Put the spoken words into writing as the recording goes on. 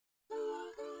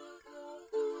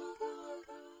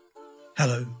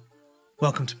Hello,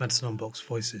 welcome to Medicine on Box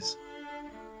Voices.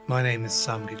 My name is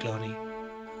Sam Giglani.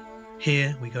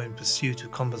 Here we go in pursuit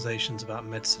of conversations about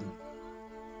medicine,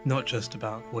 not just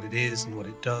about what it is and what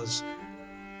it does,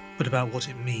 but about what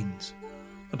it means,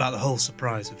 about the whole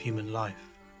surprise of human life,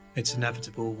 its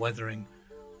inevitable weathering,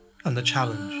 and the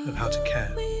challenge of how to care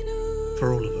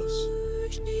for all of us.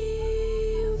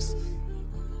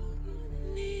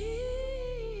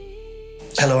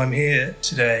 Hello, I'm here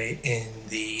today in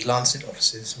the Lancet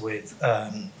offices with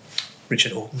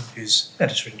Richard Horton, who's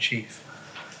Editor-in-Chief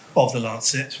of the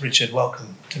Lancet. Richard,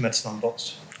 welcome to Medicine on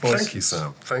Box Voices. Thank you,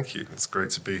 Sam. Thank you. It's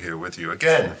great to be here with you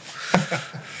again.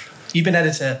 You've been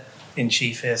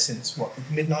Editor-in-Chief here since, what,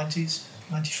 mid-90s?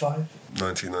 95?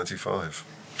 1995.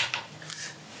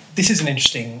 This is an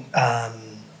interesting, I'm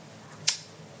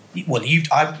going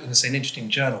to say an interesting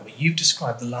journal, but you've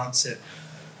described the Lancet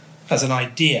as an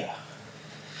idea.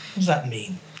 What does that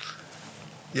mean?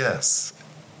 Yes,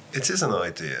 it is an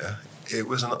idea. It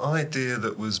was an idea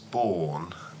that was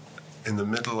born in the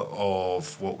middle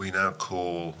of what we now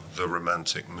call the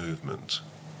Romantic movement.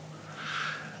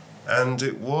 And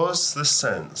it was the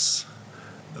sense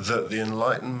that the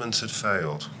Enlightenment had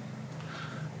failed.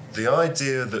 The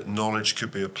idea that knowledge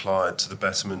could be applied to the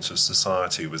betterment of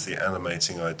society was the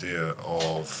animating idea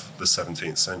of the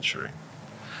 17th century.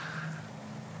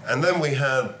 And then we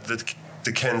had the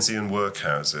Dickensian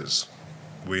workhouses.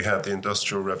 We had the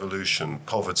Industrial Revolution,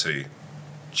 poverty,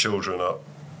 children up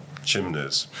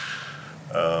chimneys,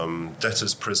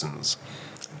 debtors' prisons.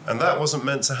 And that wasn't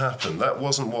meant to happen. That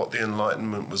wasn't what the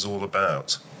Enlightenment was all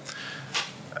about.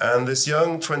 And this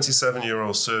young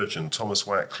 27-year-old surgeon, Thomas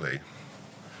Wackley,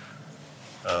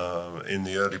 in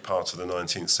the early part of the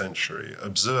 19th century,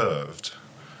 observed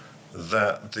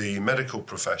that the medical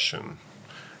profession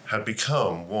had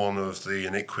become one of the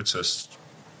iniquitous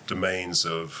domains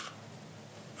of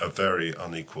a very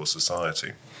unequal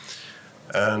society.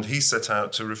 And he set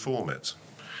out to reform it.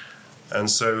 And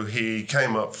so he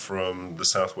came up from the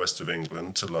southwest of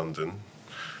England to London,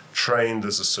 trained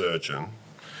as a surgeon,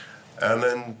 and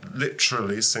then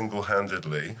literally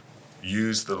single-handedly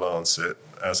used the Lancet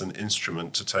as an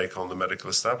instrument to take on the medical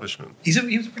establishment. He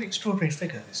was a pretty extraordinary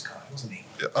figure, this guy, wasn't he?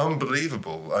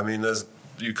 Unbelievable. I mean,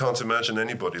 you can't imagine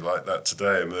anybody like that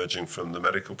today emerging from the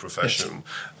medical profession.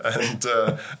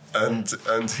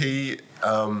 And he,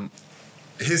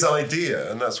 his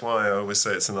idea, and that's why I always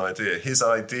say it's an idea, his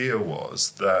idea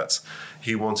was that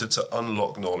he wanted to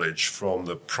unlock knowledge from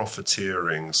the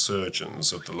profiteering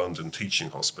surgeons of the London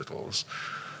teaching hospitals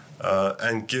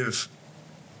and give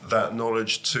that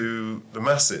knowledge to the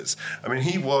masses. I mean,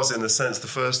 he was, in a sense, the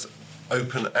first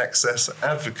open access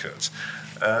advocate.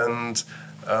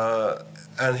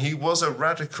 And he was a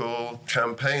radical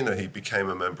campaigner. He became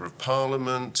a member of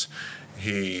Parliament.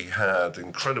 He had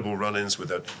incredible run-ins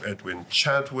with Edwin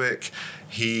Chadwick.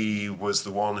 He was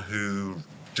the one who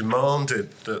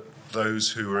demanded that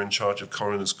those who were in charge of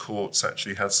coroners' courts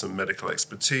actually had some medical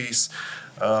expertise.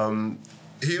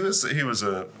 He was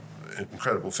an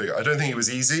incredible figure. I don't think he was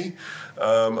easy.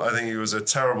 I think he was a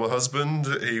terrible husband.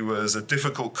 He was a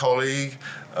difficult colleague.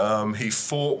 He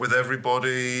fought with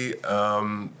everybody.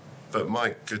 But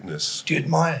my goodness. Do you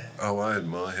admire him? Oh, I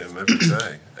admire him every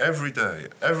day. Every day.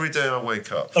 Every day I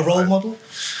wake up. A role model?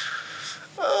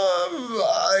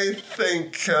 I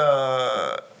think,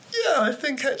 I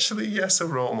think actually, yes, a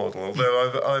role model.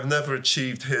 Although I've never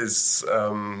achieved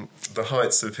the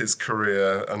heights of his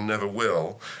career and never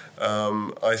will.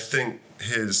 I think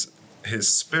his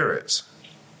spirit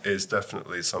is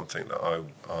definitely something that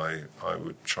I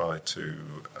would try to,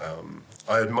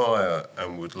 I admire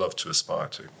and would love to aspire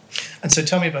to. And so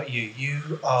tell me about you.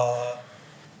 You are,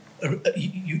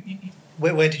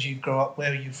 where did you grow up?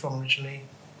 Where are you from originally?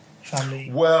 Family?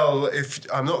 Well,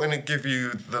 I'm not going to give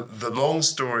you, the long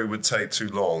story would take too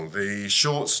long. The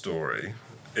short story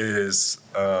is,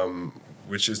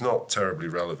 which is not terribly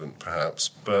relevant perhaps,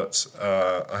 but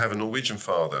I have a Norwegian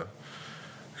father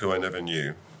who I never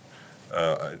knew.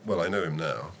 I know him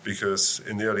now, because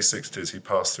in the early 60s he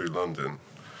passed through London,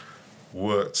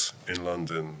 worked in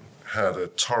London, had a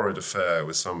torrid affair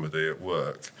with somebody at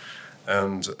work,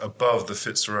 and above the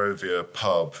Fitzrovia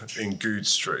pub in Goode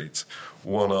Street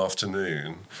one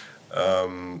afternoon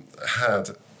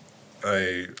had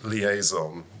a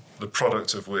liaison, the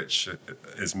product of which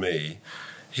is me.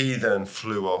 He then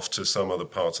flew off to some other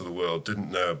part of the world,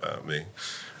 didn't know about me,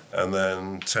 and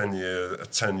then 10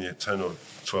 or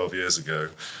 12 years ago,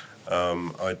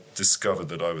 I discovered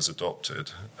that I was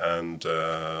adopted and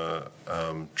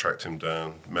tracked him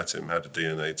down, met him, had a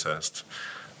DNA test.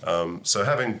 So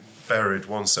having buried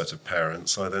one set of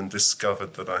parents, I then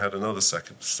discovered that I had another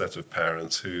second set of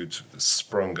parents who'd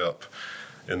sprung up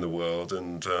in the world,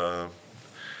 and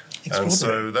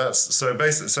so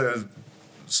basically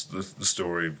the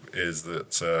story is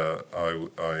that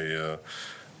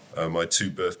my two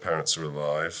birth parents are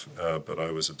alive, but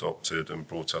I was adopted and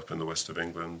brought up in the west of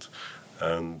England,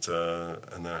 and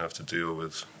now have to deal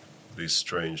with these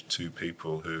strange two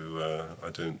people who I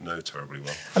don't know terribly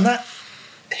well. And that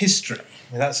history,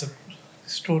 I mean, that's an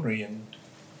extraordinary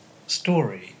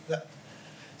story.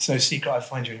 It's no secret I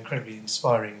find you an incredibly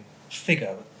inspiring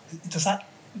figure. Does that,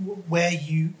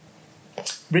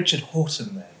 Richard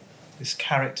Horton then, this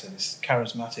character, this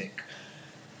charismatic,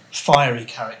 fiery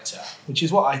character, which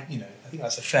is what I think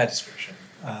that's a fair description,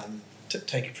 to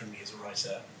take it from me as a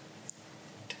writer.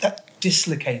 That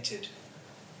dislocated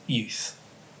youth,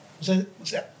 was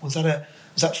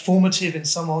that formative in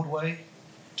some odd way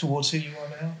towards who you are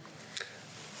now?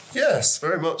 Yes,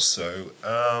 very much so.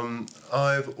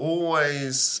 I've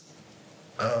always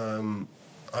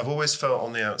felt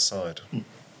on the outside.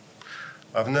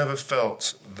 I've never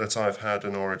felt that I've had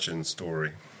an origin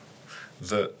story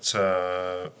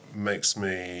that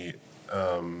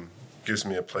gives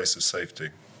me a place of safety.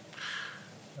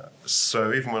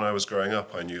 So even when I was growing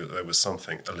up, I knew that there was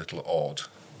something a little odd.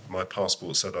 My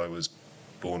passport said I was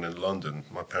born in London.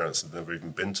 My parents had never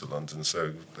even been to London,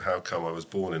 so how come I was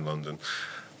born in London?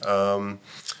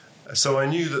 So I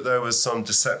knew that there was some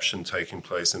deception taking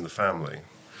place in the family,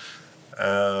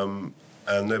 and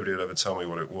nobody would ever tell me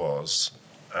what it was.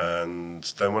 And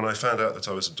then when I found out that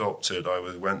I was adopted, I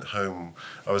went home.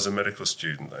 I was a medical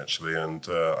student, actually, and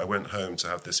I went home to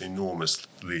have this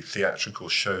enormously theatrical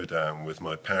showdown with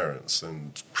my parents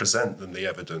and present them the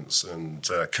evidence and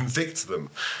convict them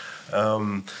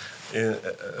as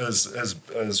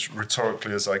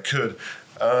rhetorically as I could.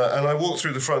 And I walked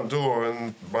through the front door,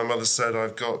 and my mother said,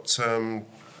 I've got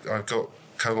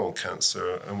colon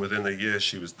cancer, and within a year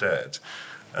she was dead.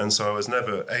 And so I was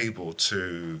never able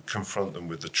to confront them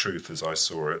with the truth as I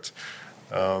saw it,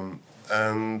 and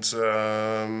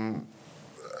the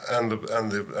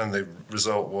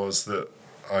result was that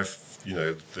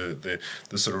the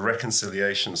sort of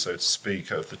reconciliation, so to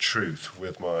speak, of the truth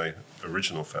with my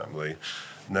original family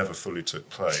never fully took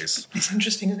place. It's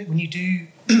interesting, isn't it, when you do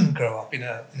grow up in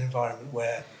an environment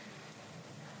where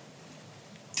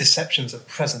deceptions are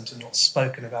present and not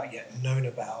spoken about yet, known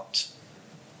about.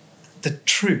 The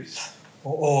truth,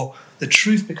 or the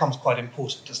truth becomes quite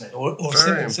important, doesn't it? Or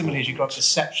similarly, as you grow up,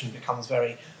 deception becomes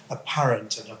very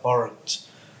apparent and abhorrent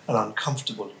and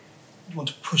uncomfortable. You want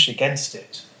to push against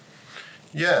it.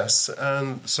 Yes,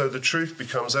 and so the truth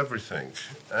becomes everything.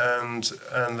 And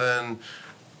then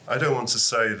I don't want to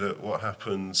say that what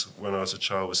happened when I was a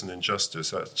child was an injustice.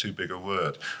 That's too big a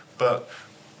word. But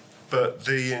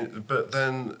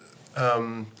then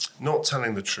not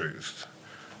telling the truth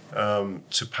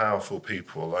to powerful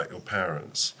people like your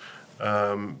parents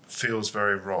feels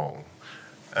very wrong.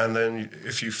 And then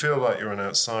if you feel like you're an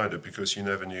outsider because you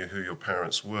never knew who your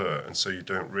parents were, and so you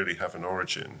don't really have an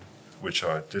origin, which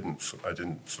I didn't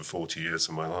for 40 years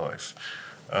of my life,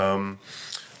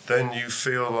 then you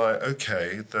feel like,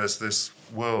 okay, there's this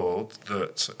world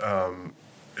that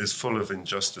is full of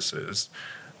injustices,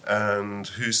 and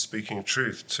who's speaking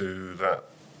truth to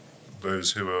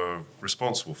those who are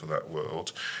responsible for that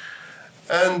world,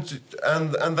 and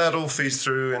that all feeds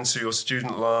through into your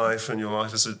student life and your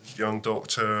life as a young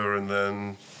doctor, and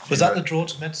then was that the draw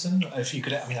to medicine? If you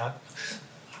could,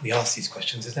 we ask these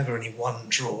questions. There's never only one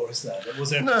draw, is there? But was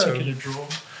there a particular draw?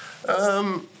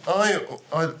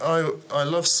 I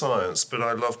love science, but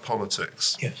I love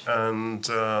politics, yes. And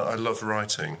I love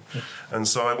writing, yes. And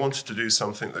so I wanted to do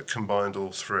something that combined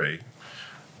all three.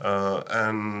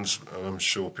 And I'm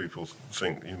sure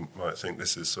you might think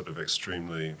this is sort of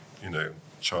extremely,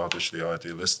 childishly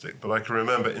idealistic. But I can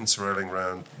remember interrailing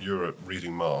around Europe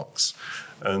reading Marx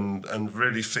and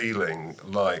really feeling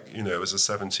like, as a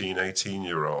 17,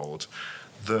 18-year-old,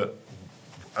 and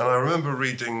I remember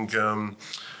reading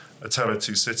A Tale of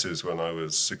Two Cities when I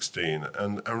was 16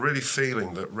 and really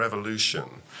feeling that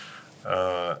revolution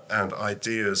and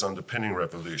ideas underpinning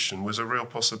revolution was a real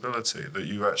possibility, that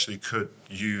you actually could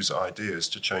use ideas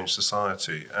to change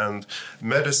society. And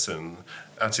medicine,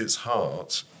 at its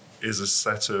heart, is a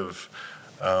set of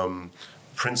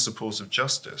principles of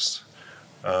justice.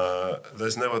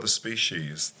 There's no other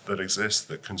species that exists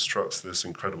that constructs this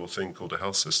incredible thing called a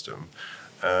health system,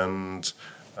 and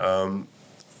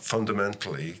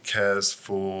fundamentally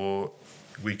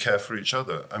we care for each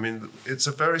other. I mean, it's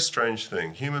a very strange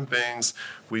thing. Human beings,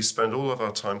 we spend all of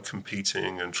our time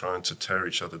competing and trying to tear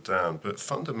each other down, but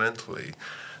fundamentally,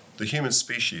 the human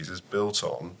species is built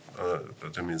on, I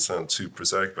don't mean to sound too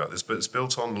prosaic about this, but it's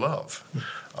built on love.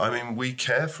 I mean, we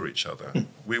care for each other.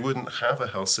 We wouldn't have a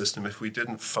health system if we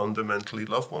didn't fundamentally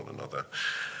love one another.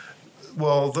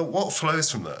 Well, what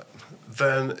flows from that?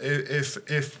 Then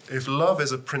if love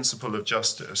is a principle of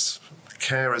justice,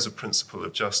 care is a principle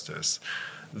of justice,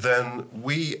 then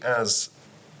we as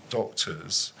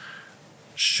doctors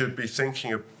should be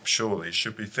thinking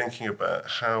about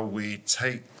how we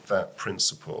take that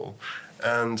principle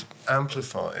and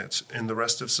amplify it in the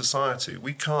rest of society.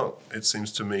 We can't, it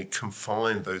seems to me,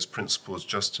 confine those principles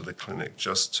just to the clinic,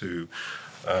 just to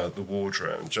the ward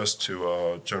round, just to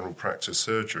our general practice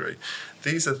surgery.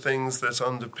 These are things that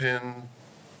underpin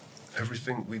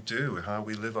everything we do, how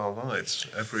we live our lives,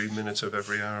 every minute of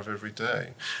every hour of every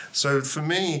day. So for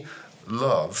me,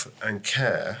 love and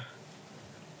care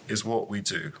is what we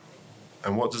do.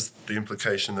 And what does the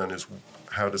implication then is,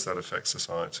 how does that affect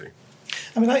society?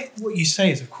 I mean, what you say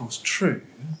is, of course, true,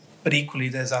 but equally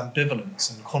there's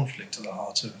ambivalence and conflict at the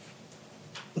heart of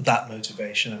that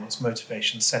motivation, and its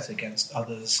motivation set against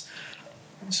others.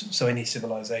 So any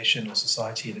civilization or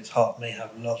society at its heart may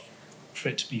have love for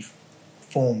it to be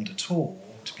formed at all,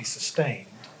 to be sustained,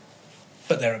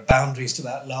 but there are boundaries to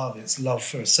that love. It's love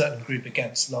for a certain group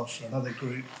against love for another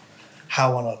group.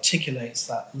 How one articulates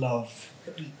that love,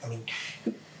 I mean,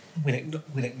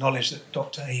 we'll acknowledge that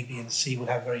Dr. A, B and C would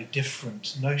have very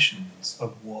different notions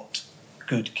of what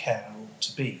good care ought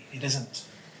to be. It isn't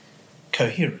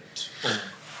coherent.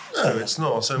 No, it's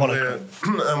not.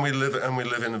 And we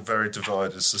live in very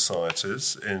divided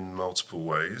societies in multiple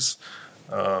ways.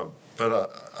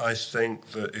 But I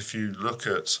think that if you look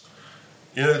at,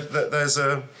 there's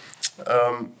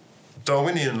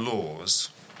Darwinian laws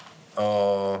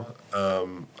are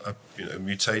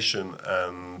mutation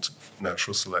and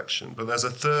natural selection. But there's a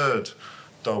third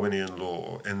Darwinian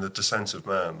law in the descent of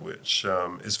man, which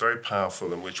is very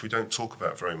powerful and which we don't talk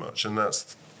about very much, and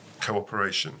that's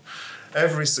cooperation.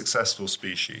 Every successful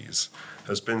species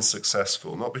has been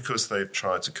successful, not because they've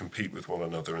tried to compete with one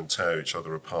another and tear each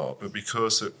other apart, but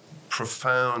because at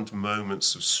profound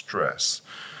moments of stress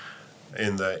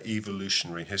in their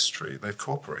evolutionary history, they've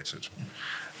cooperated.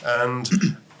 And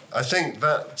I think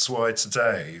that's why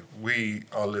today we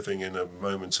are living in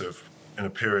a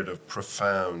period of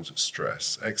profound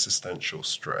stress, existential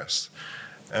stress.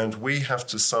 And we have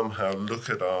to somehow look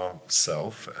at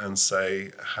ourselves and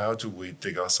say, how do we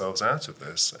dig ourselves out of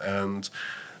this? And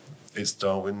it's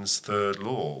Darwin's third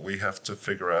law. We have to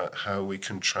figure out how we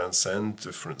can transcend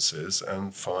differences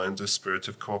and find a spirit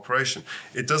of cooperation.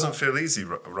 It doesn't feel easy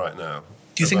right now.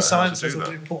 Do you think science has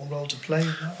an important role to play in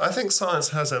that? I think science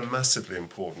has a massively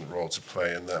important role to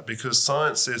play in that, because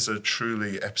science is a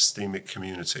truly epistemic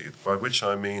community, by which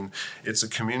I mean it's a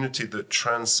community that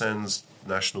transcends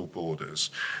national borders.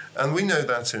 And we know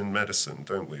that in medicine,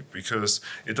 don't we? Because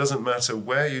it doesn't matter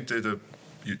where you did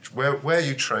where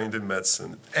you trained in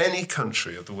medicine, any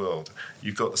country of the world,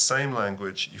 you've got the same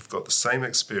language, you've got the same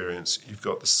experience, you've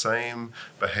got the same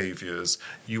behaviors,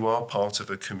 you are part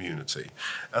of a community.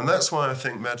 And that's why I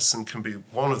think medicine can be,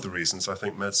 one of the reasons I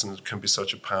think medicine can be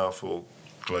such a powerful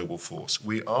global force.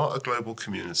 We are a global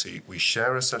community, we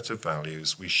share a set of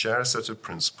values, we share a set of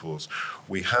principles,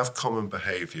 we have common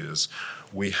behaviors,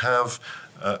 we have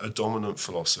a dominant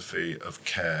philosophy of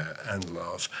care and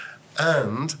love,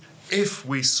 and if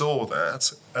we saw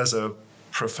that as a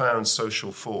profound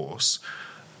social force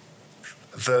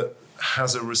that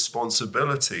has a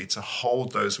responsibility to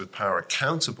hold those with power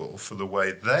accountable for the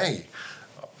way they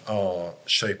are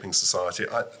shaping society,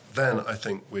 then I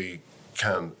think we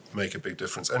can make a big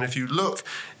difference. And if you look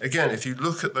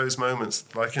at those moments,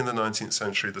 like in the 19th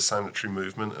century, the sanitary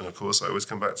movement, and of course I always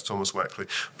come back to Thomas Weckley,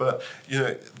 but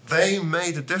they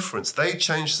made a difference. They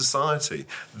changed society.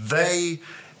 They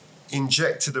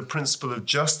injected a principle of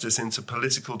justice into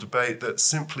political debate that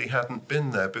simply hadn't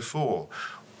been there before.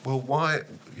 Well, why?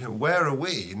 Where are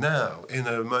we now in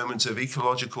a moment of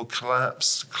ecological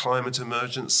collapse, climate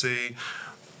emergency?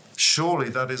 Surely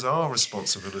that is our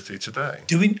responsibility today.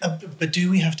 Do we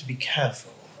have to be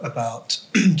careful about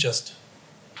just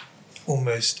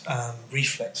almost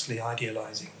reflexly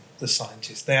idealising the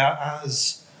scientists? They are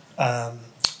as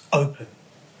open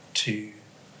to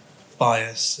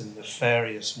bias and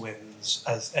nefarious winds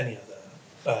as any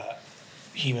other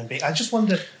human being. I just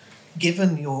wonder,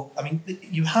 given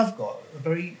you have got a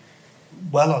very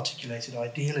well-articulated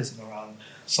idealism around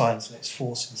science and its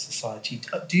force in society.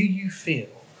 Do you feel,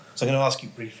 so I'm going to ask you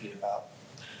briefly about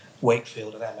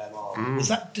Wakefield and MMR, was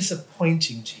that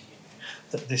disappointing to you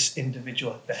that this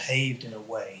individual behaved in a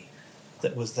way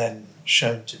that was then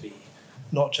shown to be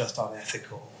not just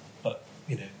unethical, but,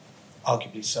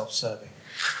 arguably self-serving.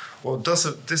 Well,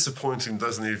 disappointing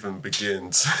doesn't even begin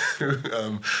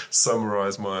to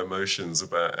summarise my emotions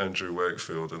about Andrew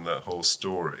Wakefield and that whole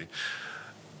story.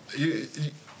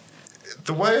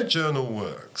 The way a journal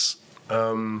works,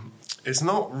 it's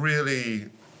not really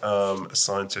a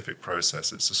scientific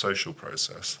process, it's a social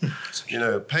process.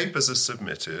 Papers are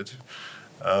submitted,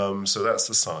 so that's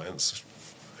the science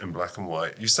in black and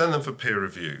white. You send them for peer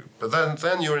review, but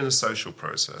then you're in a social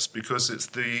process because it's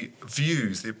the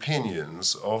views, the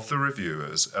opinions of the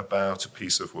reviewers about a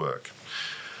piece of work.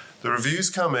 The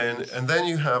reviews come in, and then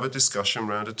you have a discussion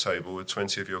around a table with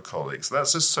 20 of your colleagues.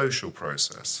 That's a social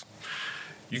process.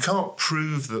 You can't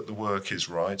prove that the work is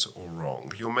right or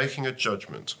wrong. You're making a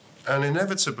judgment. And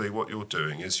inevitably what you're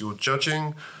doing is you're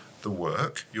judging the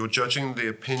work, you're judging the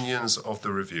opinions of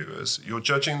the reviewers, you're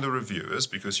judging the reviewers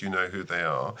because you know who they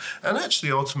are, and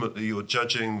actually ultimately you're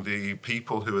judging the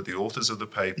people who are the authors of the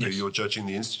paper, yes. You're judging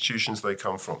the institutions they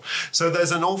come from. So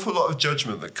there's an awful lot of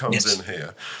judgment that comes yes. in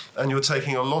here, and you're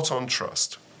taking a lot on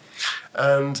trust.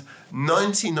 And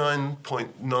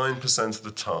 99.9% of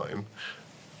the time,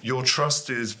 your trust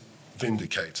is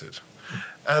vindicated.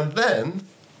 And then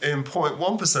in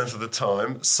 0.1% of the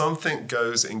time, something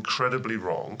goes incredibly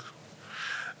wrong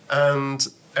and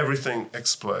everything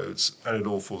explodes and it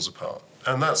all falls apart.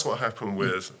 And that's what happened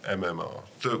with MMR,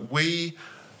 that we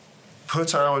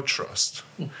put our trust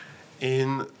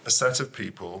in a set of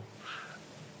people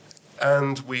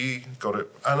and we got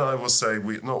it. And I will say,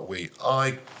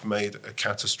 I made a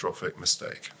catastrophic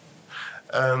mistake.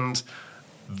 And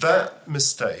that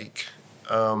mistake,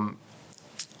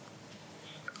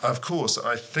 of course,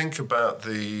 I think about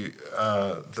the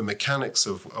mechanics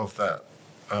of that.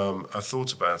 I've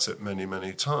thought about it many,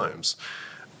 many times.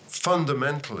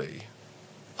 Fundamentally,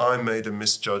 I made a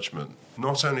misjudgment,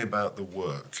 not only about the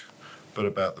work, but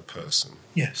about the person.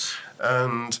 Yes.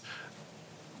 And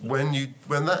when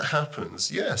that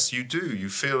happens, yes, you do. You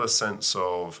feel a sense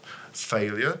of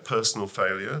failure, personal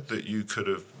failure, that you could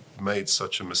have made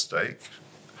such a mistake.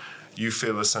 You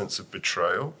feel a sense of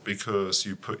betrayal because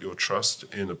you put your trust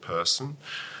in a person.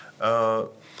 And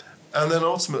then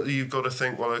ultimately you've got to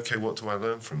think, well, okay, what do I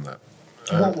learn from that?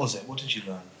 What was it? What did you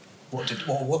learn?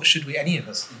 What should we, any of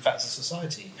us, in fact, as a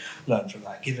society, learn from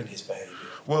that, given his behaviour?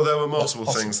 Well, there were multiple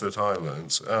things that I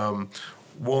learned.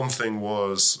 One thing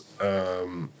was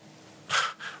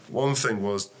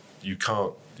you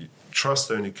can't,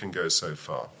 trust only can go so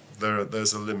far.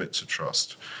 There's a limit to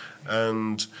trust.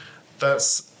 And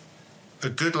that's a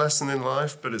good lesson in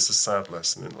life, but it's a sad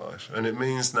lesson in life. And it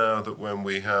means now that when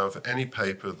we have any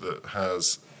paper that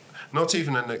has not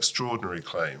even an extraordinary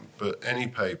claim, but any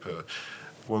paper,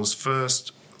 one's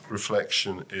first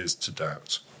reflection is to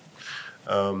doubt.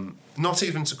 Not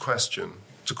even to question.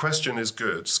 To question is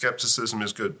good, skepticism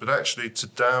is good, but actually to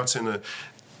doubt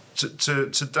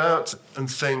to doubt and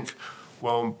think,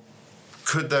 well,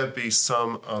 could there be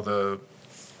some other,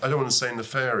 I don't want to say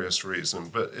nefarious reason,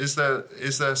 but is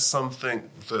there something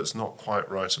that's not quite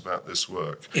right about this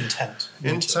work? Intent.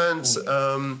 And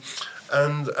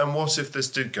what if this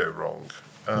did go wrong?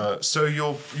 So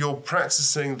you're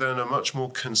practicing then a much more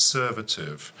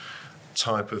conservative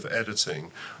type of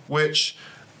editing, which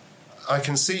I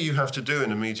can see you have to do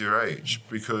in a media age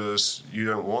because you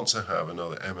don't want to have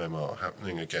another MMR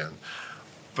happening again.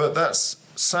 But that's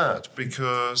sad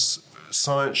because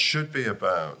science should be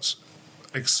about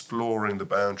exploring the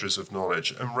boundaries of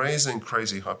knowledge and raising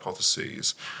crazy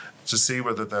hypotheses to see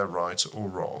whether they're right or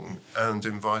wrong and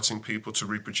inviting people to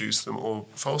reproduce them or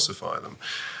falsify them.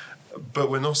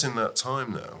 But we're not in that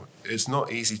time now. It's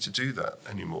not easy to do that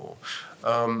anymore.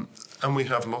 And we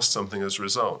have lost something as a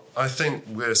result. I think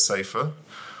we're safer,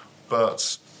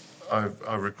 but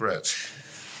I regret.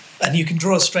 And you can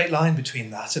draw a straight line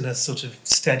between that and a sort of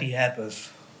steady ebb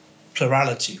of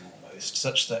plurality almost,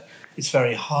 such that it's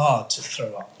very hard to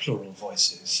throw up plural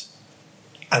voices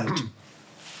and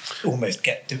almost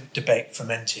get debate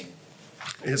fermenting.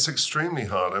 It's extremely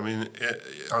hard. I mean,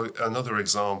 another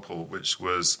example, which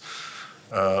was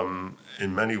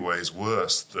in many ways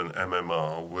worse than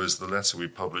MMR, was the letter we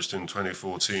published in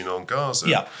 2014 on Gaza.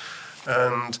 Yeah.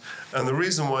 And the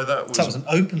reason why that was an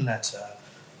open letter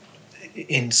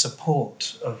in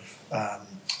support of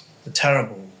the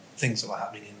terrible things that were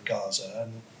happening in Gaza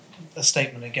and a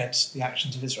statement against the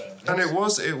actions of Israel. And it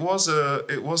was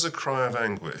a cry of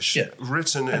anguish,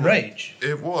 written in rage.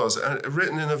 It was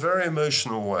written in a very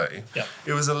emotional way. Yeah.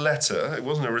 It was a letter. It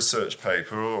wasn't a research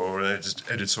paper or an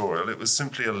editorial. It was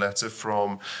simply a letter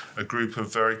from a group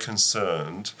of very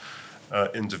concerned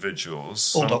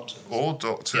individuals, all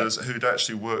doctors who'd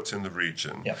actually worked in the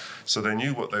region, so they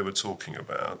knew what they were talking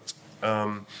about.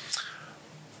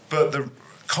 But the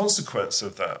consequence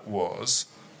of that was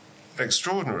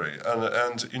extraordinary, and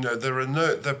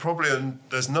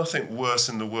there's nothing worse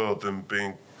in the world than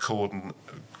being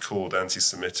called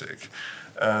anti-Semitic,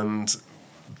 and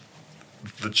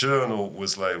the journal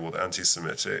was labelled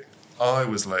anti-Semitic. I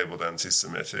was labelled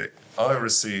anti-Semitic. I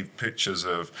received pictures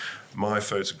of my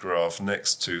photograph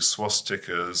next to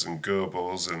swastikas and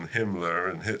Goebbels and Himmler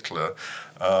and Hitler.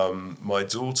 My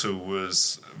daughter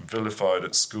was vilified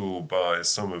at school by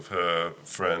some of her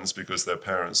friends because their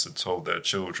parents had told their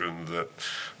children that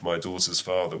my daughter's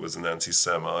father was an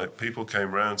anti-Semite. People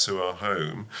came round to our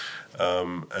home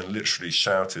and literally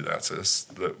shouted at us,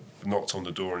 knocked on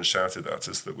the door and shouted at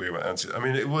us that we were anti. I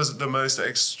mean, it was the most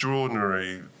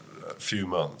extraordinary few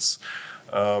months.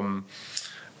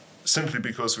 Simply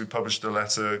because we published a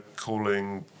letter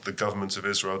calling the government of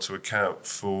Israel to account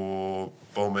for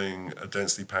bombing a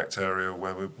densely packed area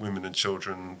where women and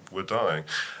children were dying.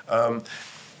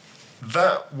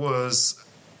 That was,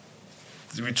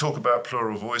 we talk about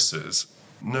plural voices.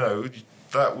 No,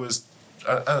 that was,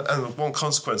 and one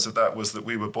consequence of that was that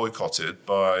we were boycotted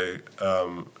by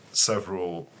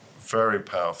several very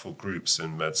powerful groups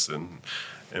in medicine,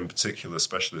 in particular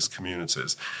specialist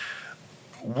communities.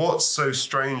 What's so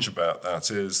strange about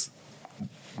that is,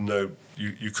 no,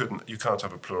 you can't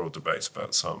have a plural debate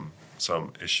about some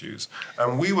issues.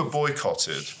 And we were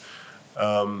boycotted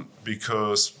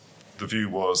because the view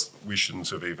was we shouldn't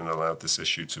have even allowed this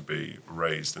issue to be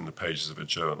raised in the pages of a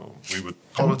journal.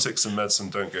 Politics and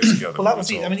medicine don't go together. Well, that was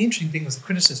the interesting thing was the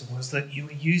criticism was that you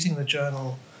were using the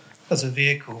journal as a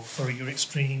vehicle for your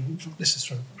extreme, this is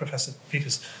from Professor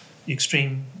Peters, the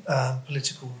extreme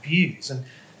political views. And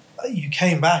you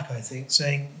came back, I think,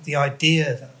 saying the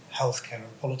idea that healthcare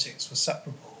and politics were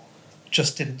separable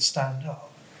just didn't stand up.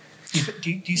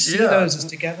 Do you see those as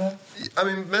together? I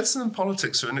mean, medicine and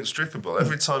politics are inextricable.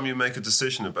 Every time you make a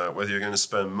decision about whether you're going to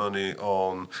spend money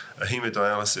on a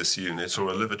hemodialysis unit or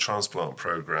a liver transplant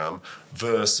program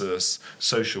versus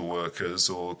social workers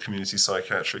or community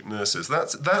psychiatric nurses,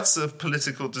 that's a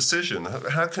political decision.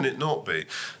 How can it not be?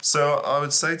 So I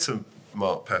would say to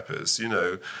Mark Peppers,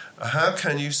 how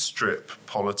can you strip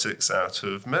politics out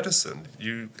of medicine?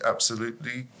 You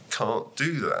absolutely can't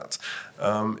do that.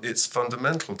 It's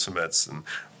fundamental to medicine.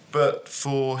 But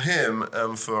for him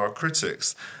and for our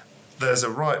critics, there's a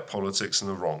right politics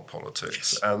and a wrong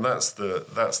politics, and that's the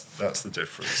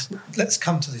difference. Let's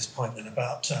come to this point then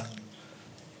about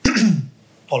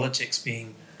politics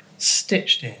being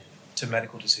stitched in to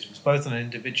medical decisions, both on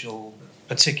an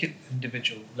particular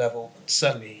individual level, but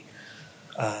certainly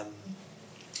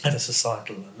at a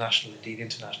societal and national, indeed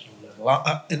international level.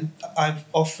 I've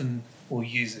often will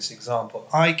use this example.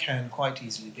 I can quite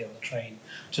easily be on the train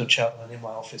to Cheltenham in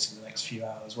my office in the next few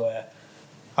hours where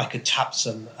I could tap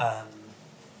some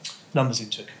numbers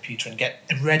into a computer and get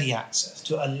ready access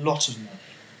to a lot of money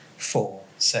for,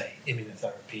 say,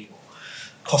 immunotherapy or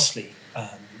costly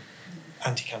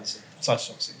anti-cancer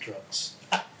cytotoxic drugs.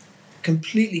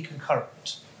 Completely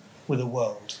concurrent with a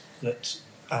world that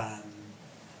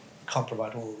can't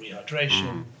provide oral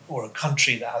rehydration, or a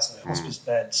country that has no hospice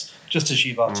beds, just as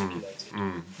you've articulated,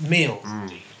 meals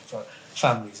indeed for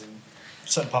families in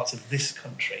certain parts of this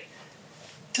country.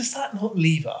 Does that not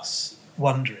leave us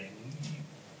wondering, you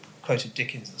quoted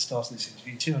Dickens at the start of this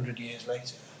interview, 200 years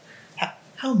later,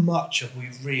 how much have we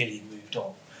really moved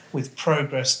on with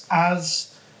progress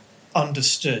as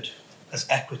understood as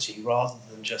equity rather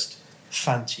than just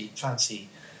fancy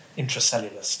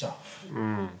intracellular stuff?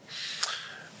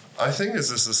 I think as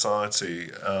a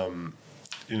society,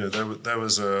 there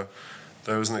was an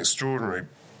extraordinary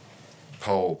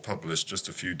poll published just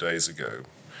a few days ago,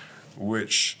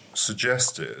 which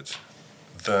suggested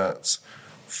that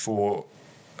for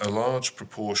a large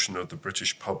proportion of the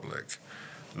British public,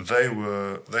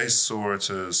 they saw it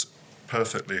as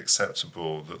perfectly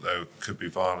acceptable that there could be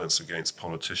violence against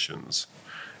politicians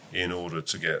in order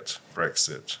to get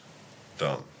Brexit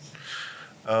done.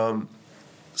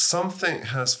 Something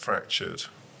has fractured.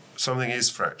 Something is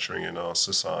fracturing in our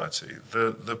society.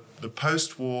 The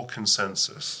post-war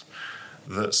consensus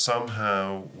that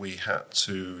somehow we had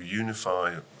to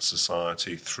unify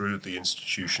society through the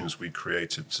institutions we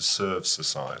created to serve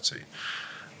society.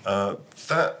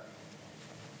 That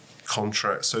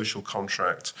social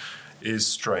contract is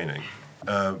straining.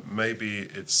 Maybe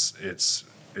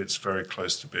it's very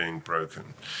close to being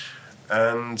broken.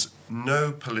 And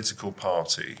no political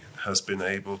party has been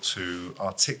able to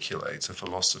articulate a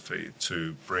philosophy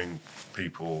to bring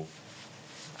people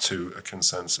to a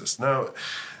consensus. Now,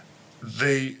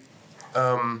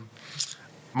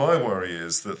 My worry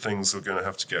is that things are going to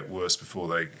have to get worse before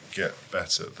they get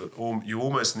better, that you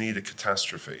almost need a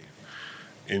catastrophe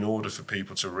in order for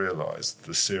people to realise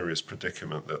the serious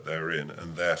predicament that they're in,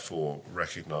 and therefore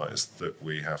recognise that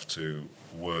we have to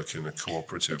work in a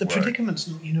cooperative way. The predicament's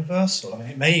not universal. I mean,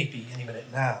 it may be any minute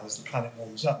now as the planet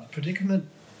warms up. The predicament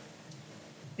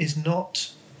is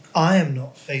not... I am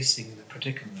not facing the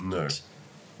predicament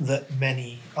that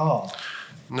many are.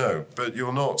 No, but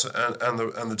you're not, and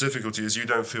the difficulty is you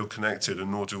don't feel connected,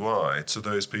 and nor do I, to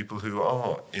those people who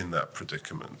are in that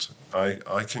predicament.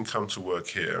 I can come to work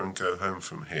here and go home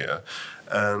from here,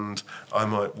 and I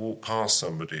might walk past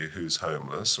somebody who's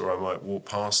homeless, or I might walk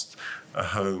past a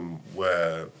home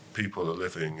where people are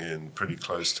living in pretty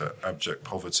close to abject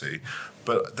poverty,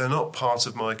 but they're not part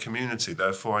of my community.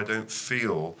 Therefore, I don't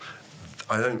feel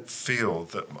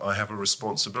that I have a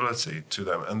responsibility to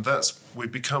them. And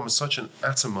we've become such an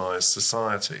atomized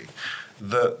society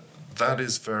that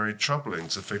is very troubling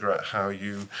to figure out how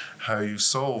you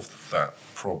solve that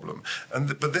problem.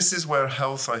 But this is where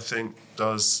health, I think,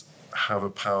 does have a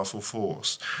powerful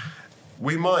force.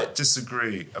 We might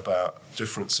disagree about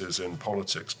differences in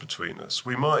politics between us.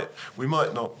 We might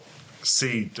not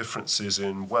see differences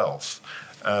in wealth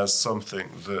as something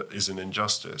that is an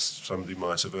injustice. Somebody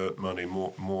might have earned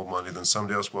more money than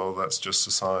somebody else. Well, that's just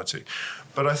society.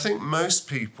 But I think most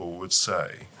people would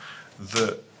say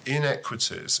that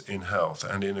inequities in health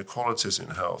and inequalities in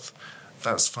health,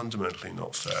 that's fundamentally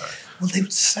not fair. Well, they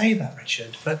would say that,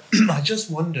 Richard, but I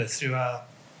just wonder through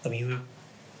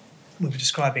we were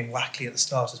describing Wackley at the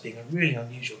start as being a really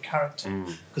unusual character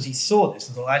because he saw this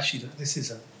and thought, actually, that this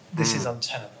is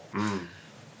untenable.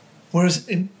 Whereas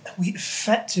we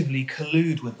effectively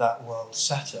collude with that world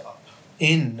setup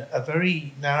in a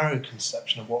very narrow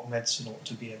conception of what medicine ought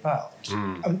to be about.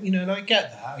 And I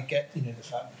get that. I get, the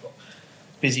fact we've got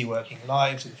busy working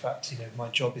lives. In fact, my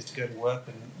job is to go to work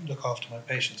and look after my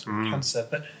patients with cancer.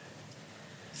 But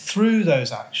through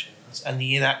those actions and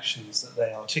the inactions that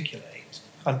they articulate,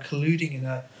 I'm colluding in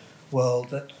a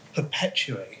world that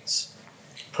perpetuates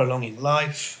prolonging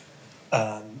life,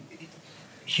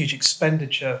 huge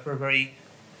expenditure for a very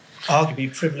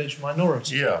arguably privileged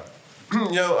minority. Yeah.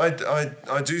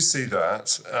 I do see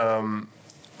that.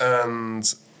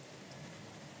 And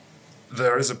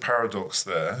there is a paradox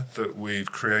there that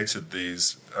we've created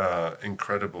these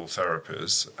incredible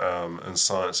therapies, and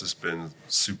science has been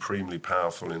supremely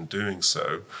powerful in doing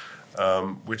so,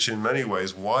 which in many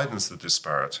ways widens the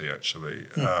disparity, actually,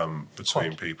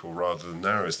 between people rather than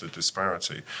narrows the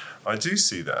disparity. I do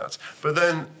see that. But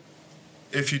then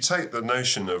if you take the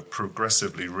notion of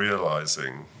progressively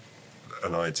realising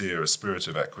an idea, a spirit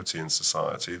of equity in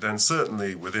society, then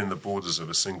certainly within the borders of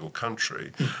a single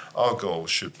country, our goal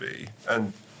should be,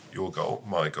 and your goal,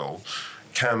 my goal,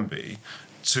 can be,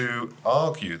 to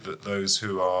argue that those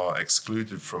who are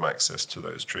excluded from access to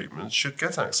those treatments should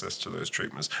get access to those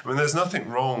treatments. I mean, there's nothing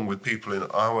wrong with people in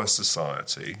our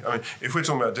society. I mean, if we're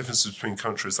talking about differences between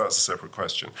countries, that's a separate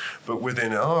question. But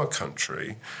within our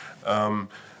country,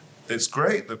 it's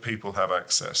great that people have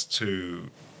access to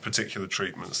particular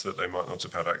treatments that they might not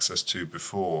have had access to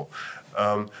before.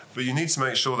 But you need to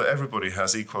make sure that everybody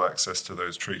has equal access to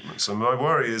those treatments. And my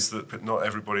worry is that not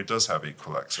everybody does have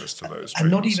equal access to those treatments.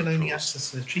 And not even only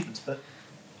access to the treatments, but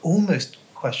almost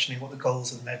questioning what the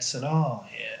goals of medicine are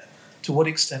here. To what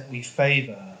extent we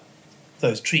favour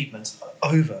those treatments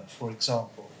over, for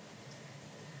example,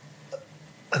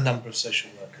 a number of social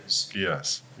workers.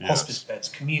 Yes. Hospice beds,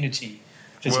 community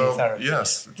physiotherapy. Well,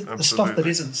 yes, absolutely. The stuff that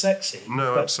isn't sexy.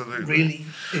 No, absolutely. Really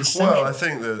is central. Well, I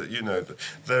think that,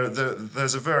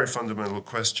 there's a very fundamental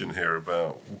question here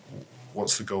about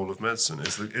what's the goal of medicine.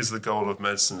 Is the goal of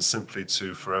medicine simply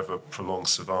to forever prolong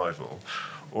survival?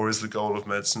 Or is the goal of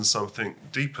medicine something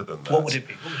deeper than that? What would it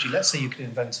be? Let's say you could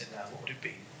invent it now. What would it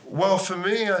be? Well, for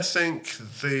me, I think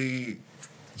the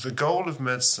goal of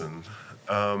medicine,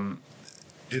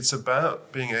 it's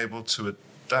about being able to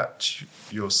adapt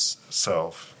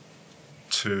yourself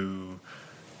to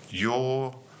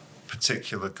your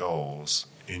particular goals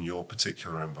in your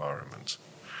particular environment.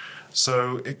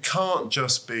 So it can't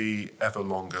just be ever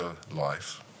longer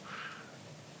life,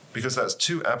 because that's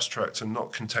too abstract and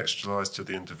not contextualized to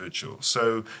the individual.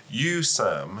 So you,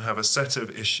 Sam, have a set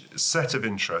of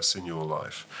interests in your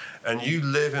life, and you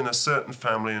live in a certain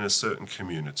family in a certain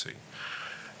community.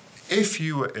 If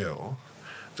you are ill,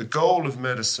 the goal of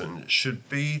medicine should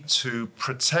be to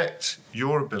protect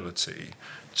your ability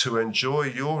to enjoy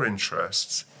your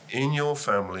interests in your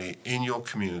family, in your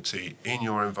community, in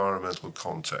your environmental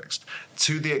context,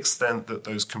 to the extent that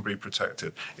those can be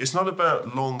protected. It's not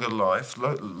about longer life.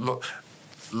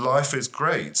 Life is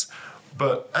great,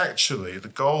 But actually, the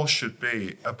goal should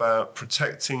be about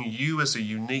protecting you as a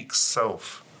unique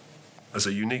self, as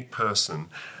a unique person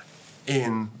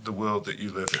in the world that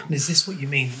you live in. And is this what you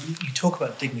mean? You talk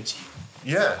about dignity.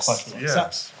 Yes, Quite a lot.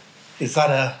 yes. Is that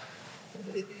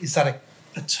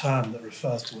a term that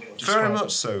refers to what you're describing? Very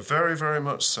much so, very, very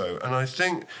much so. And I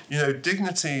think,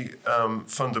 dignity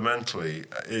fundamentally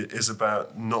is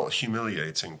about not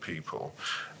humiliating people.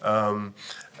 And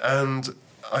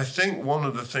I think one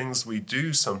of the things we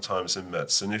do sometimes in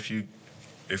medicine, if you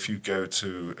go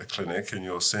to a clinic and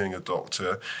you're seeing a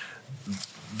doctor,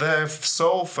 their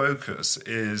sole focus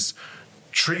is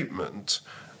treatment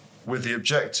with the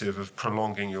objective of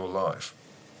prolonging your life.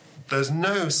 There's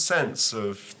no sense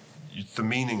of the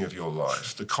meaning of your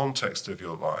life, the context of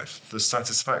your life, the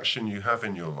satisfaction you have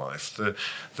in your life, the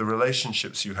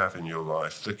relationships you have in your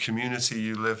life, the community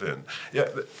you live in. Yeah,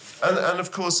 and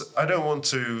of course, I don't want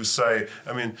to say,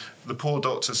 the poor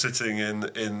doctor sitting in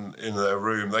their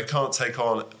room, they can't take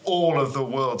on all of the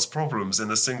world's problems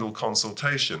in a single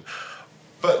consultation.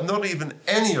 But not even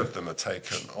any of them are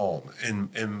taken on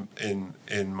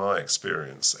in my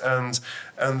experience. And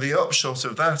the upshot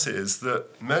of that is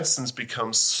that medicine's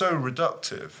become so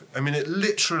reductive. It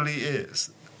literally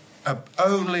is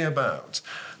only about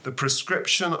the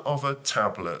prescription of a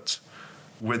tablet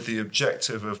with the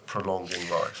objective of prolonging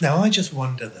life. Now, I just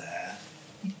wonder there,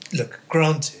 look,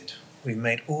 granted, we've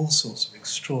made all sorts of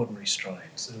extraordinary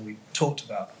strides, and we've talked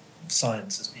about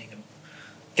science as being a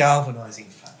galvanising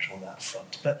factor on that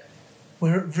front. But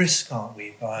we're at risk, aren't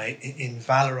we, by in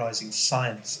valorising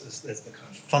science as the kind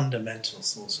of fundamental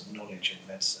source of knowledge in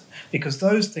medicine? Because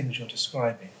those things you're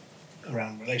describing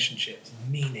around relationships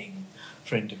and meaning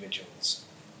for individuals,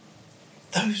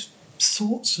 those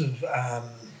sorts of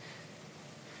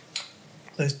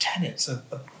those tenets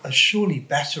are surely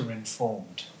better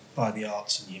informed by the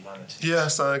arts and humanities.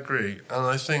 Yes, I agree, and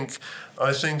I think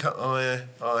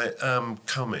I am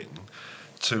coming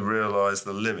to realise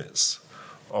the limits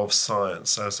of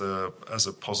science as a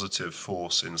positive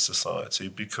force in society,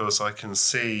 because I can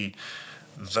see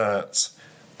that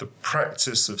the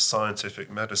practice of scientific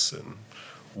medicine,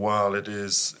 while it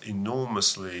is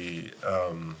enormously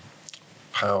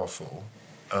powerful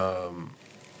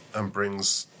and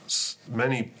brings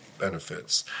many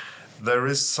benefits, there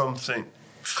is something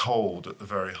cold at the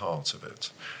very heart of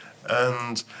it.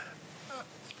 And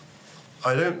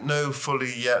I don't know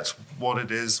fully yet what it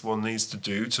is one needs to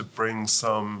do to bring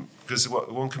some, because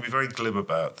one can be very glib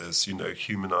about this,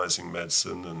 humanising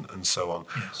medicine and so on.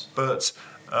 Yes. But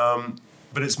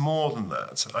it's more than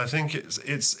that. I think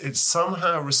it's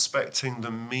somehow respecting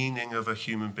the meaning of a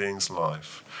human being's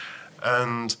life.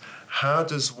 And how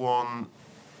does one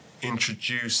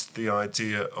introduce the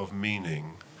idea of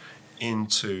meaning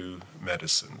into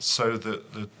medicine so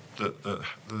that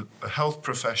the health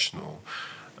professional,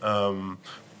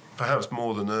 perhaps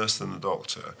more the nurse than the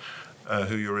doctor,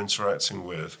 who you're interacting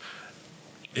with,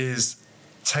 is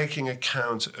taking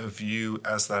account of you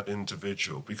as that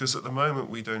individual, because at the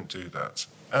moment we don't do that.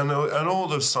 And all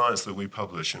the science that we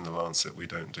publish in The Lancet, we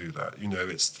don't do that.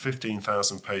 It's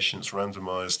 15,000 patients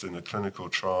randomized in a clinical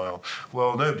trial.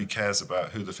 Well, nobody cares about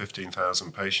who the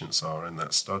 15,000 patients are in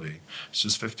that study. It's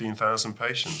just 15,000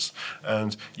 patients.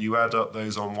 And you add up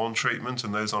those on one treatment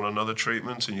and those on another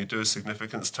treatment, and you do a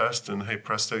significance test, and hey,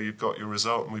 presto, you've got your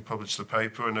result, and we publish the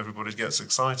paper, and everybody gets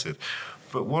excited.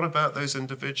 But what about those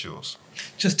individuals?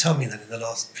 Just tell me that in the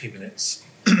last few minutes,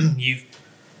 you've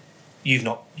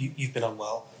been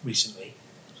unwell recently,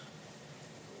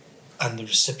 and the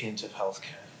recipient of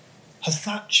healthcare. Has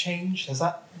that changed?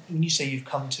 When you say you've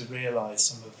come to realise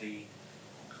some of the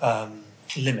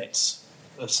limits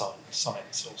of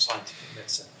science or scientific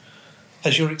medicine,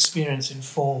 has your experience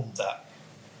informed that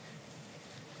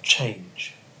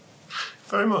change?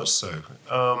 Very much so.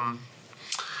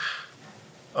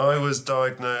 I was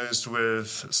diagnosed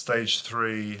with stage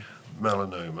 3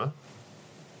 melanoma,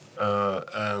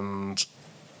 and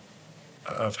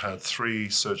I've had 3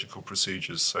 surgical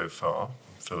procedures so far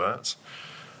for that.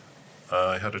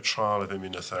 I had a trial of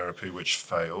immunotherapy which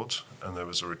failed, and there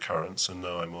was a recurrence, and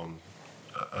now I'm on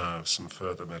some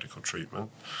further medical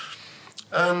treatment.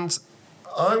 And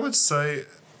I would say,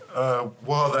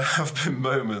 while there have been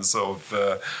moments of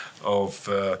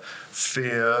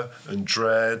fear and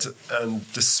dread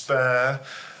and despair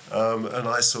and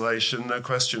isolation, no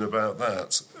question about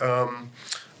that,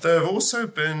 there have also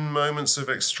been moments of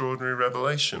extraordinary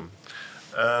revelation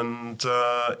and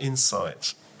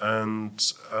insight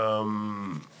and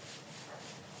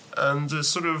a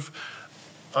sort of,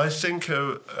 I think,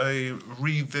 a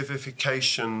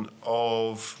revivification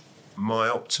of my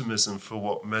optimism for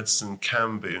what medicine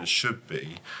can be and should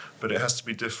be, but it has to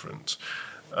be different.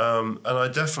 And I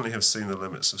definitely have seen the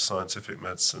limits of scientific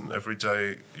medicine. Every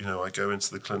day, I go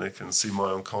into the clinic and see my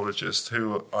oncologist,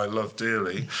 who I love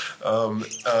dearly.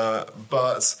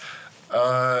 But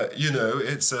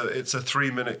it's a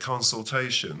 3-minute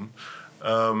consultation,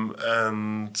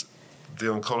 and the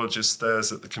oncologist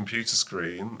stares at the computer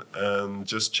screen and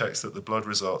just checks that the blood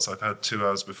results I've had 2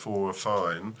 hours before are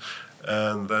fine,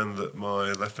 and then that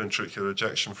my left ventricular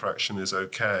ejection fraction is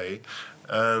okay.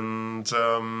 And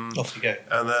off you go.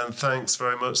 And then thanks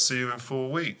very much. See you in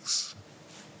 4 weeks.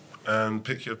 And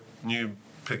pick your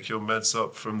meds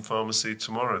up from pharmacy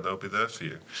tomorrow. They'll be there for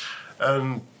you.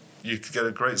 And you could get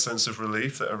a great sense of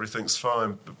relief that everything's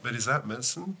fine. But is that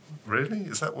medicine? Really?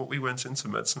 Is that what we went into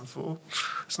medicine for?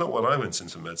 It's not what I went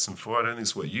into medicine for. I don't think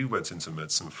it's what you went into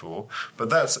medicine for. But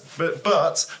there's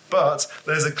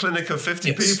a clinic of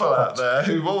 50 people out there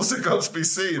who've also got to be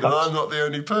seen, and I'm not the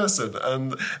only person.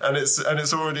 And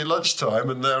it's already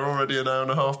lunchtime, and they're already an hour and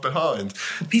a half behind.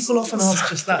 People often ask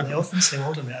just that. They often say,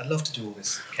 "Hold on a minute, I'd love to do all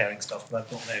this caring stuff, but I've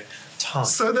got no time."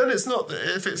 So then it's not.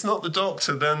 If it's not the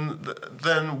doctor,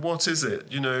 then what is it?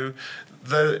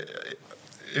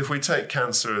 If we take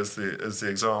cancer as the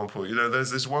example,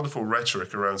 there's this wonderful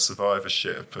rhetoric around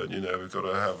survivorship, and we've got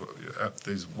to have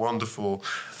these wonderful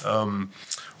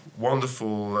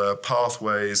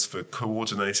pathways for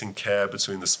coordinating care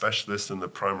between the specialist and the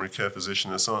primary care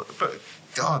physician and so on. But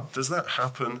God, does that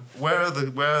happen? Where are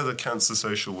the cancer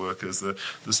social workers, the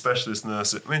specialist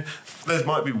nurses? I mean, there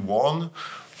might be one,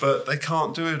 but they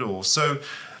can't do it all. So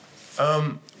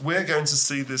we're going to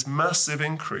see this massive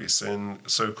increase in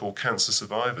so-called cancer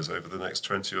survivors over the next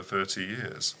 20 or 30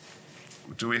 years.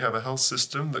 Do we have a health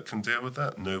system that can deal with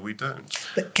that? No, we don't.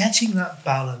 But getting that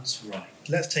balance right,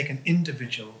 let's take an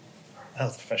individual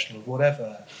health professional of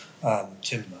whatever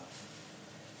timber,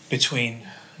 between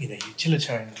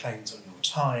utilitarian claims on your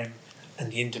time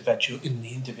and the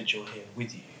individual here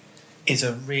with you, is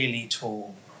a really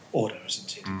tall order,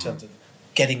 isn't it, in terms of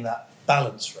getting that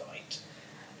balance right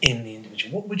in the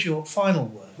individual. What would your final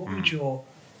word? What would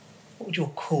your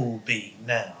call be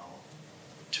now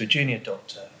to a junior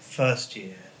doctor, first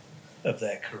year of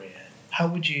their career? How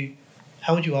would you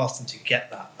ask them to get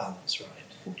that balance right?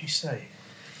 What would you say?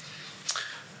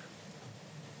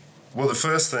 Well, the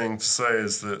first thing to say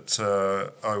is that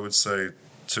I would say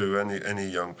to any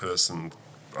young person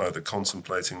either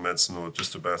contemplating medicine or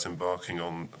just about embarking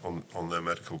on their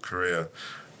medical career,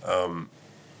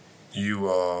 you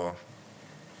are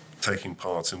taking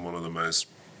part in one of the most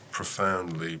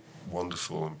profoundly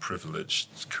wonderful and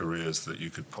privileged careers that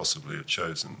you could possibly have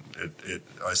chosen.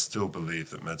 I still believe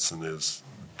that medicine is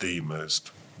the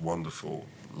most wonderful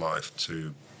life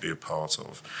to be a part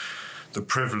of. The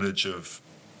privilege of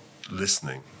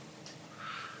listening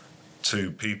to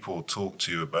people talk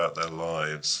to you about their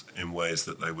lives in ways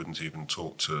that they wouldn't even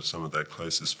talk to some of their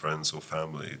closest friends or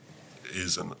family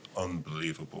is an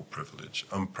unbelievable privilege,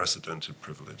 unprecedented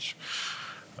privilege.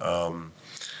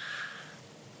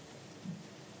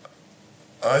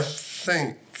 I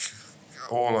think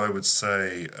all I would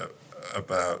say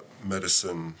about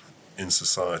medicine in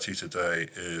society today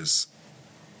is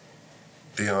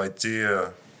the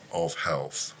idea of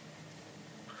health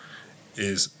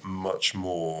is much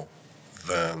more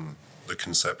than the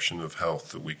conception of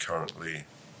health that we currently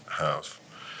have.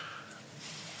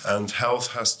 And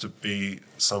health has to be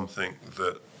something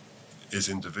that is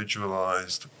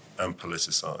individualized and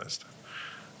politicized.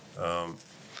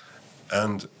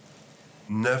 And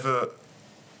never,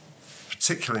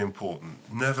 particularly important,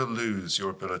 never lose your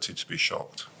ability to be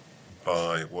shocked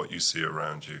by what you see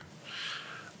around you.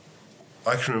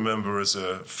 I can remember as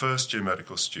a first-year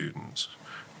medical student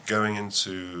going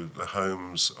into the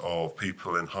homes of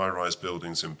people in high-rise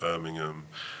buildings in Birmingham.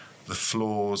 The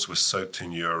floors were soaked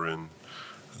in urine.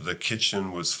 The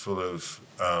kitchen was full of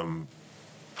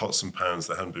pots and pans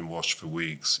that hadn't been washed for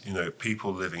weeks.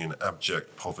 People living in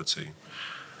abject poverty.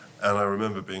 And I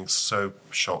remember being so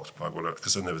shocked by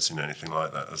because I'd never seen anything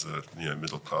like that as a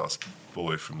middle-class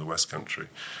boy from the West Country.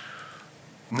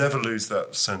 Never lose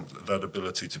that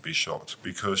ability to be shocked,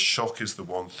 because shock is the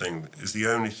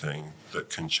only thing that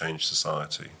can change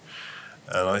society.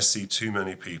 And I see too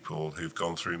many people who've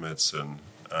gone through medicine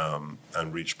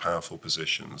and reached powerful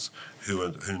positions who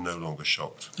are no longer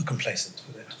shocked, complacent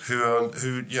with it,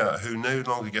 who no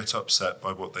longer get upset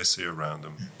by what they see around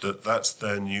them. That's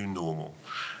their new normal.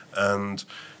 And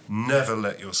never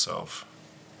let yourself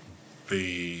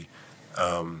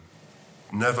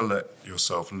never let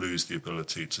yourself lose the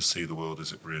ability to see the world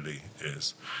as it really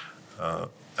is.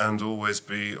 and always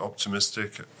be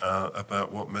optimistic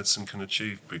about what medicine can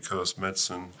achieve, because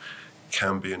medicine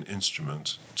can be an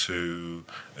instrument to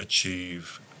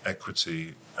achieve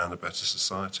equity and a better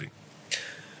society.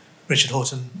 Richard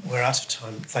Horton, we're out of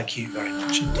time. Thank you very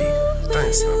much indeed.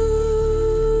 Thanks, Sam.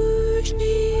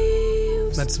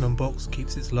 Medicine on Box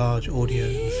keeps its large audio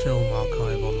and film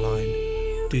archive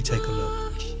online. Do take a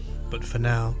look. But for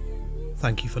now,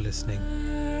 thank you for listening,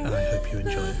 and I hope you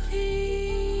enjoy it.